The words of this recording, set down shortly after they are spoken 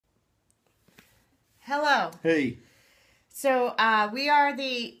Hello. Hey. So we are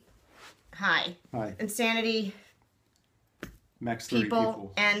the Hi. Insanity Max 30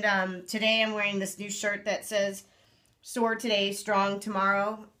 people. And today I'm wearing this new shirt that says "Sore today, strong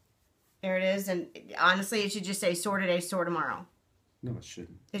tomorrow." There it is. And honestly, it should just say "Sore today, sore tomorrow." No, it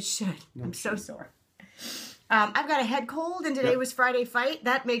shouldn't. It should. No, I'm so sore. I've got a head cold, and today was Friday Fight.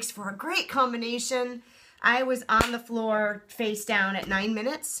 That makes for a great combination. I was on the floor face down at 9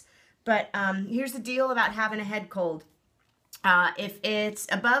 minutes. But here's the deal about having a head cold. If it's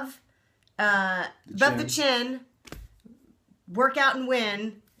above the chin, work out and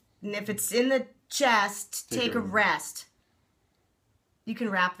win. And if it's in the chest, take a rest. You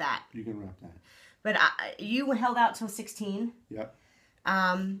can wrap that. You can wrap that. But you held out till 16. Yep.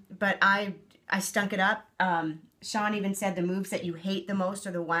 But I stunk it up. Sean even said the moves that you hate the most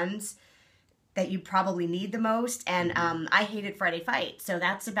are the ones that you probably need the most. And I hated Friday Fight. So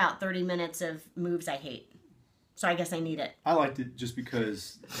that's about 30 minutes of moves I hate. So I guess I need it. I liked it just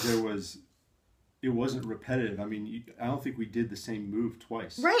because it wasn't repetitive. I mean, I don't think we did the same move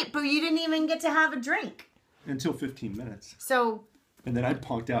twice. Right, but you didn't even get to have a drink. Until 15 minutes. So. And then I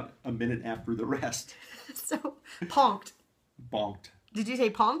punked out a minute after the rest. So, ponked. Bonked. Did you say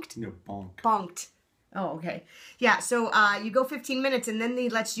ponked? No, bonk. Bonked. Oh, okay. Yeah, so you go 15 minutes and then he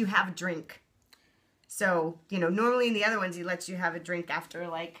lets you have a drink. So, normally in the other ones he lets you have a drink after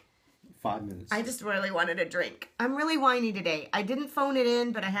like 5 minutes. I just really wanted a drink. I'm really whiny today. I didn't phone it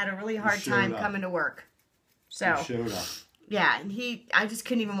in, but I had a really hard time coming to work. So you showed up. Yeah, and I just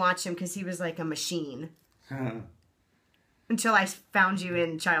couldn't even watch him because he was like a machine. Until I found you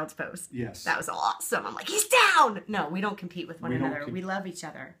in Child's Post. Yes. That was awesome. I'm like, he's down! No, we don't compete with one another. We love each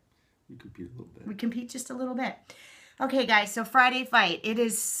other. We compete a little bit. We compete just a little bit. Okay, guys, so Friday Fight. It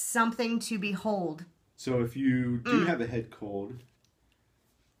is something to behold. So if you do have a head cold,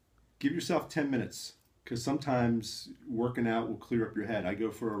 give yourself 10 minutes. Because sometimes working out will clear up your head. I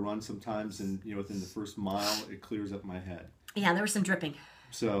go for a run sometimes, and within the first mile, it clears up my head. Yeah, there was some dripping.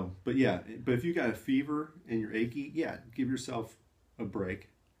 So, but if you got a fever and you're achy, give yourself a break.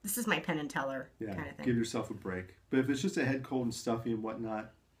 This is my Penn and Teller kind of thing. Give yourself a break. But if it's just a head cold and stuffy and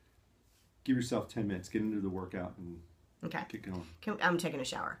whatnot, give yourself 10 minutes. Get into the workout and get going. I'm taking a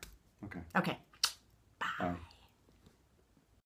shower. Okay. Okay. Bye. Bye.